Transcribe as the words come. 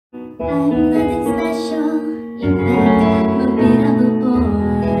I'm nothing special, in fact, I'm a bit of a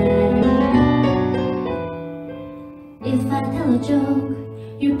bore. If I tell a joke,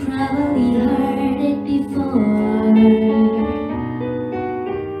 you probably heard it before.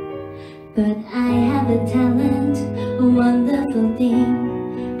 But I have a talent, a wonderful thing,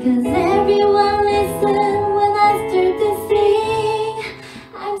 'cause everyone listens when I start to sing.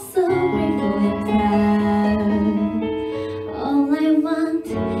 I'm so grateful and proud. All I want,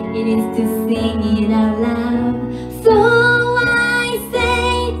 it is to sing it out loud. So I say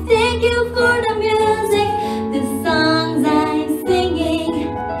thank you for the music, the songs I'm singing.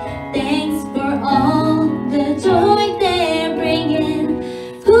 Thanks for all the joy they're bringing.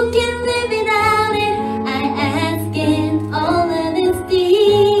 Who can live without it? I ask in all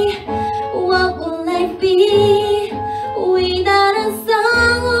honesty. What will life be without a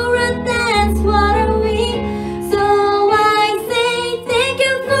song or a dance? What are we? So I say thank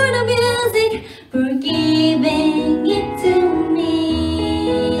you for the music, for giving it to me.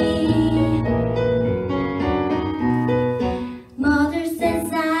 Mother says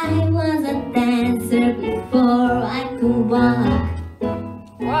I was a dancer before I could walk.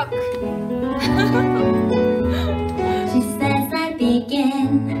 She says I began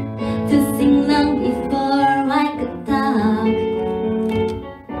to sing long before I could talk.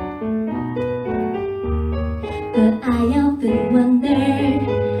 But I often wondered,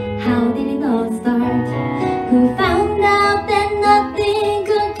 how did it all start? Who found out that nothing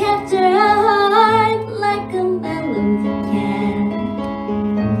could capture a heart like a melody can?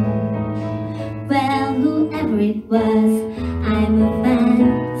 Well, whoever it was, I'm a fan.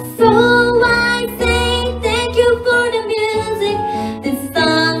 So I say thank you for the music, the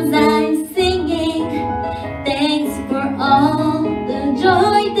songs I'm singing. Thanks for all the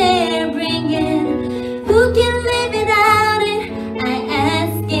joy they're bringing. Who can live without it? I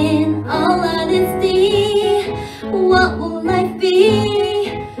ask in all honesty. What will life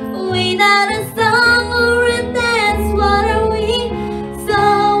be without a song or a dance? What are we? So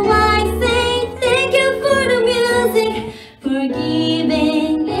I say thank you for the music, for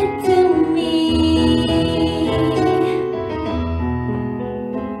giving it to me.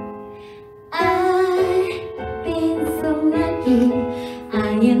 I've been so lucky. I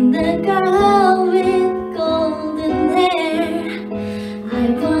am the girl with golden hair. I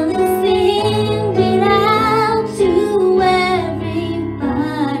wanna sing it out to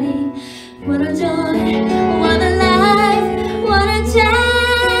everybody. What a joy, what a life, what a chance.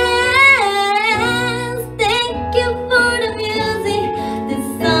 Thank you for the music, the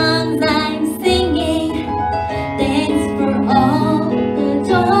songs I'm singing. Thanks for all the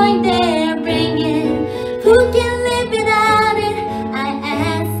joy they're bringing. Who can live without it? I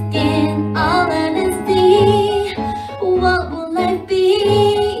ask in all honesty. What will life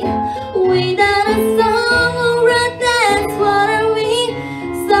be without a song or a dance? What are we?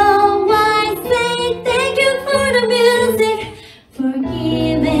 So I say thank you for the music, for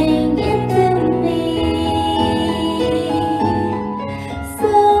giving it to me.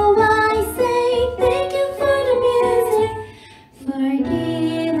 So I say thank you for the music, for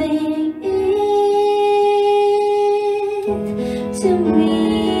giving it to me.